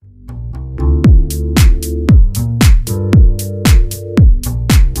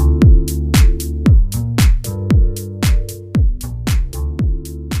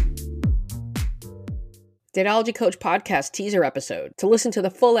Dateology Coach podcast teaser episode. To listen to the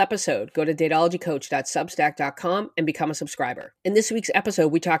full episode, go to dateologycoach.substack.com and become a subscriber. In this week's episode,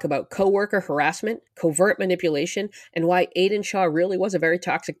 we talk about coworker harassment, covert manipulation, and why Aidan Shaw really was a very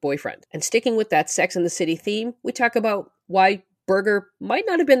toxic boyfriend. And sticking with that Sex and the City theme, we talk about why Berger might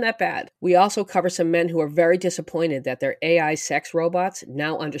not have been that bad. We also cover some men who are very disappointed that their AI sex robots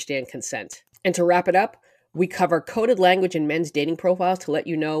now understand consent. And to wrap it up, we cover coded language in men's dating profiles to let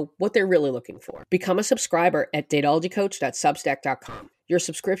you know what they're really looking for. Become a subscriber at dateologycoach.substack.com. Your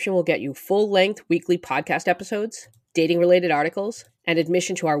subscription will get you full-length weekly podcast episodes, dating-related articles, and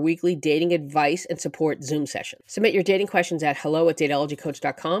admission to our weekly dating advice and support Zoom session. Submit your dating questions at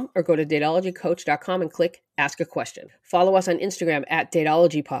hello@dateologycoach.com or go to dateologycoach.com and click Ask a Question. Follow us on Instagram at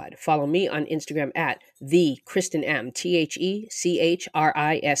DateologyPod. Follow me on Instagram at @TheChristanM,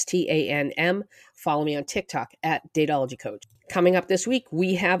 TheChristanM. Follow me on TikTok at DateologyCoach. Coming up this week,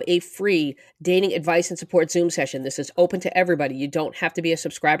 we have a free dating advice and support Zoom session. This is open to everybody. You don't have to be a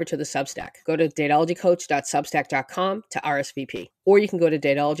subscriber to the Substack. Go to dateologycoach.substack.com to RSVP. Or you can go to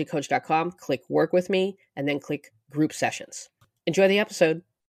dateologycoach.com, click Work With Me, and then click Group Sessions. Enjoy the episode.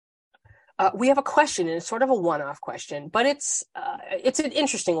 We have a question, and it's sort of a one-off question, but it's an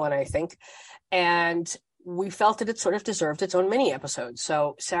interesting one, I think. And we felt that it sort of deserved its own mini episode.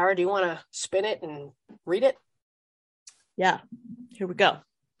 So, Sarah, do you want to spin it and read it? Yeah, here we go.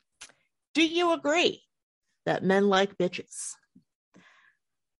 Do you agree that men like bitches?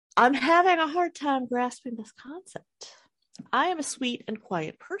 I'm having a hard time grasping this concept. I am a sweet and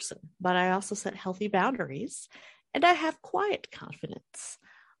quiet person, but I also set healthy boundaries, and I have quiet confidence.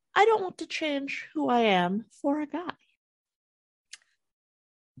 I don't want to change who I am for a guy.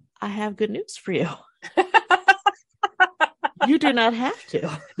 I have good news for you. You do not have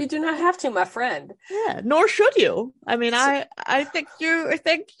to. You do not have to, my friend. Yeah, nor should you. I mean, I think you're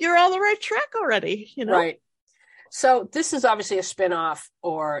on the right track already, you know? Right. So this is obviously a spin-off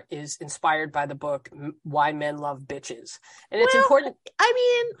or is inspired by the book Why Men Love Bitches. And it's important. I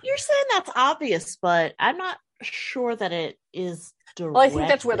mean, you're saying that's obvious, but I'm not sure that it is directly. Well, I think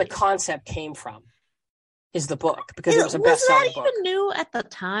that's where the concept came from, is the book, because it was a best-selling book. Was that even new at the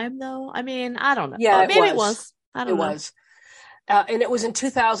time, though? I mean, I don't know. Yeah, maybe it was. I don't know. It was. And it was in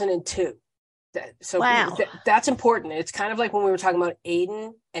 2002. So wow. That's important. It's kind of like when we were talking about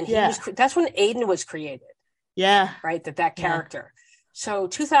Aidan, and that's when Aidan was created. Yeah. Right? That character. Yeah. So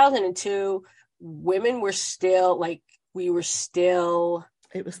 2002, women were still it was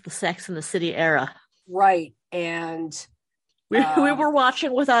the Sex and the City era. Right. And we were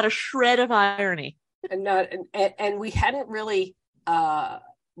watching without a shred of irony. And we hadn't really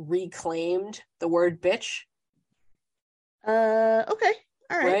reclaimed the word bitch. Okay.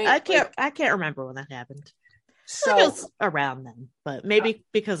 All right. Right? I can't remember when that happened. So it was around then, but maybe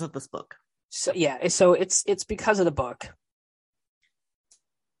because of this book. So yeah, so it's because of the book.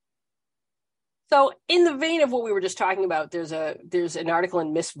 So in the vein of what we were just talking about, there's an article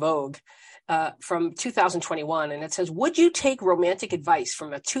in Miss Vogue from 2021, and it says, "Would you take romantic advice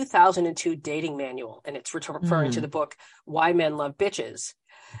from a 2002 dating manual?" And it's referring to the book Why Men Love Bitches.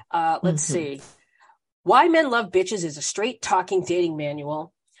 Let's see. Why Men Love Bitches is a straight-talking dating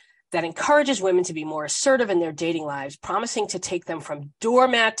manual that encourages women to be more assertive in their dating lives, promising to take them from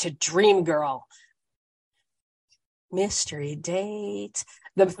doormat to dream girl. Mystery date.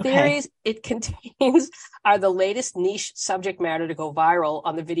 The theories it contains are the latest niche subject matter to go viral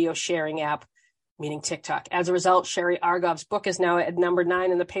on the video sharing app, meaning TikTok. As a result, Sherry Argov's book is now at number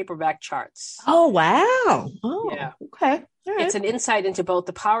 9 in the paperback charts. Oh, wow. Oh, yeah. Okay. All right. It's an insight into both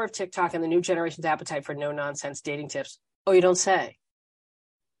the power of TikTok and the new generation's appetite for no-nonsense dating tips. Oh, you don't say?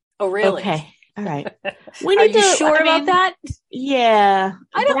 Oh, really? Okay. All right. Are you sure about that? Yeah.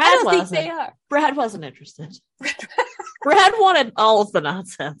 I don't think they are. Brad wasn't interested. Brad wanted all of the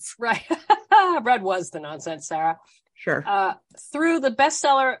nonsense. Right. Brad was the nonsense, Sarah. Sure. Though the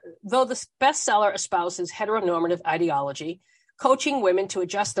bestseller espouses heteronormative ideology, coaching women to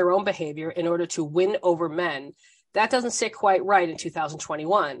adjust their own behavior in order to win over men, that doesn't sit quite right in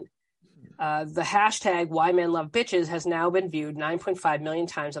 2021. The hashtag Why Men Love Bitches has now been viewed 9.5 million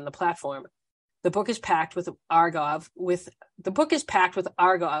times on the platform. The book is packed with what Argov, a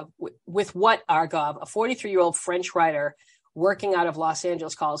 43-year-old French writer working out of Los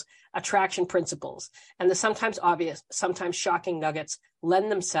Angeles, calls attraction principles, and the sometimes obvious, sometimes shocking nuggets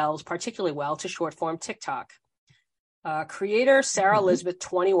lend themselves particularly well to short-form TikTok. Creator Sarah Elizabeth,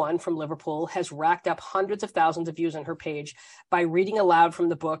 21, from Liverpool, has racked up hundreds of thousands of views on her page by reading aloud from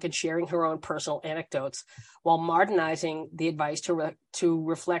the book and sharing her own personal anecdotes, while modernizing the advice to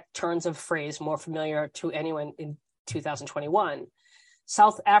reflect turns of phrase more familiar to anyone in 2021.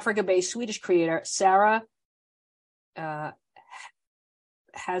 South Africa-based Swedish creator Sarah Jhazbhay,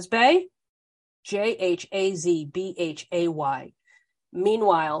 Jhazbhay.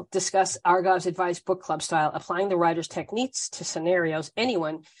 Meanwhile, discuss Argov's advice book club style, applying the writer's techniques to scenarios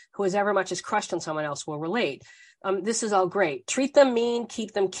anyone who has ever much as crushed on someone else will relate. This is all great. Treat them mean,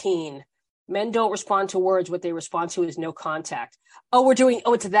 keep them keen. Men don't respond to words. What they respond to is no contact.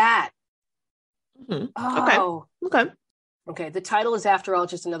 It's that. Mm-hmm. Oh. Okay. The title is, after all,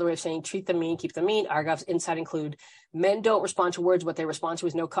 just another way of saying treat them mean, keep them mean. Argov's insight include men don't respond to words. What they respond to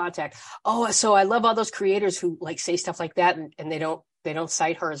is no contact. Oh, so I love all those creators who like say stuff like that and they don't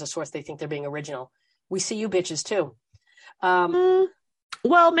cite her as a source. They think they're being original. We see you bitches too.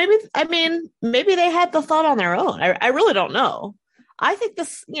 Well, maybe they had the thought on their own. I really don't know. I think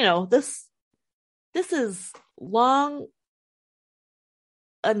this is long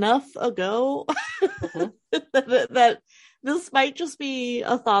enough ago that this might just be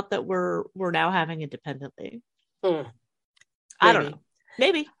a thought that we're now having independently. I don't know.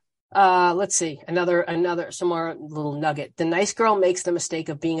 Maybe. Let's see. Some more little nugget. The nice girl makes the mistake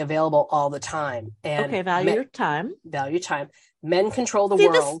of being available all the time. And value your time. Value time. Men control the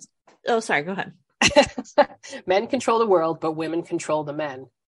world. Oh, sorry. Go ahead. Men control the world, but women control the men.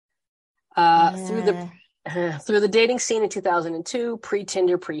 Through the dating scene in 2002,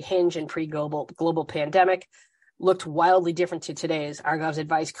 pre-Tinder, pre-Hinge, and pre-global pandemic, looked wildly different to today's. Argov's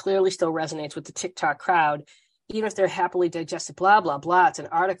advice clearly still resonates with the TikTok crowd, even if they're happily digested, blah, blah, blah. It's an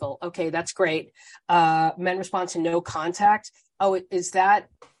article. Okay, that's great. Men respond to no contact. Oh, is that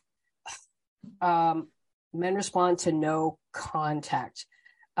men respond to no contact?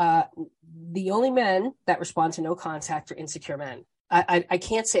 The only men that respond to no contact are insecure men. I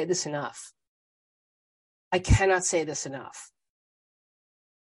can't say this enough. I cannot say this enough.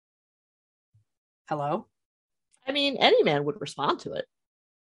 Hello? I mean, any man would respond to it,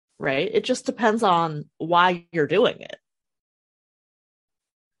 right? It just depends on why you're doing it.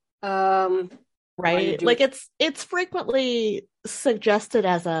 Right? Like it's frequently suggested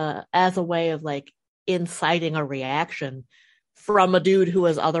as a way of like inciting a reaction from a dude who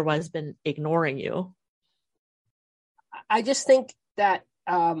has otherwise been ignoring you. I just think that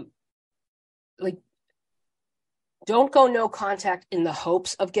don't go no contact in the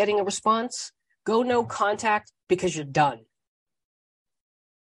hopes of getting a response. Go no contact because you're done.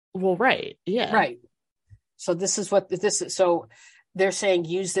 Well, right. Yeah. Right. So so they're saying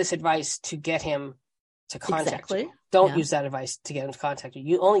use this advice to get him to contact you. Don't use that advice to get him to contact you.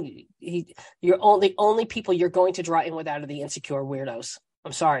 The only people you're going to draw in with out of the insecure weirdos.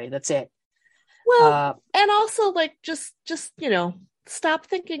 I'm sorry. That's it. Well, and also like just stop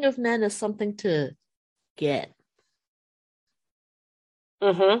thinking of men as something to get.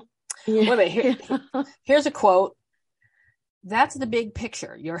 Mm-hmm. Yeah. Wait a minute. Here's a quote. That's the big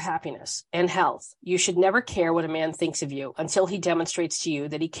picture, your happiness and health. You should never care what a man thinks of you until he demonstrates to you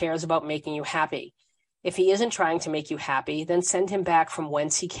that he cares about making you happy. If he isn't trying to make you happy, then send him back from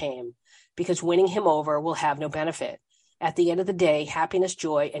whence he came, because winning him over will have no benefit. At the end of the day, happiness,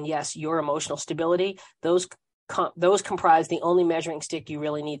 joy, and yes, your emotional stability, those comprise the only measuring stick you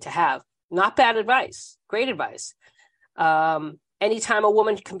really need to have. Not bad advice. Great advice. Anytime a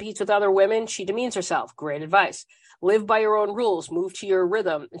woman competes with other women, she demeans herself. Great advice. Live by your own rules. Move to your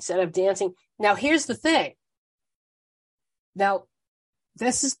rhythm instead of dancing. Now, here's the thing. Now,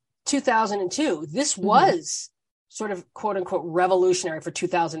 this is 2002. This was sort of quote unquote revolutionary for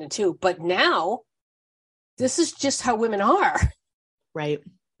 2002. But now, this is just how women are. Right.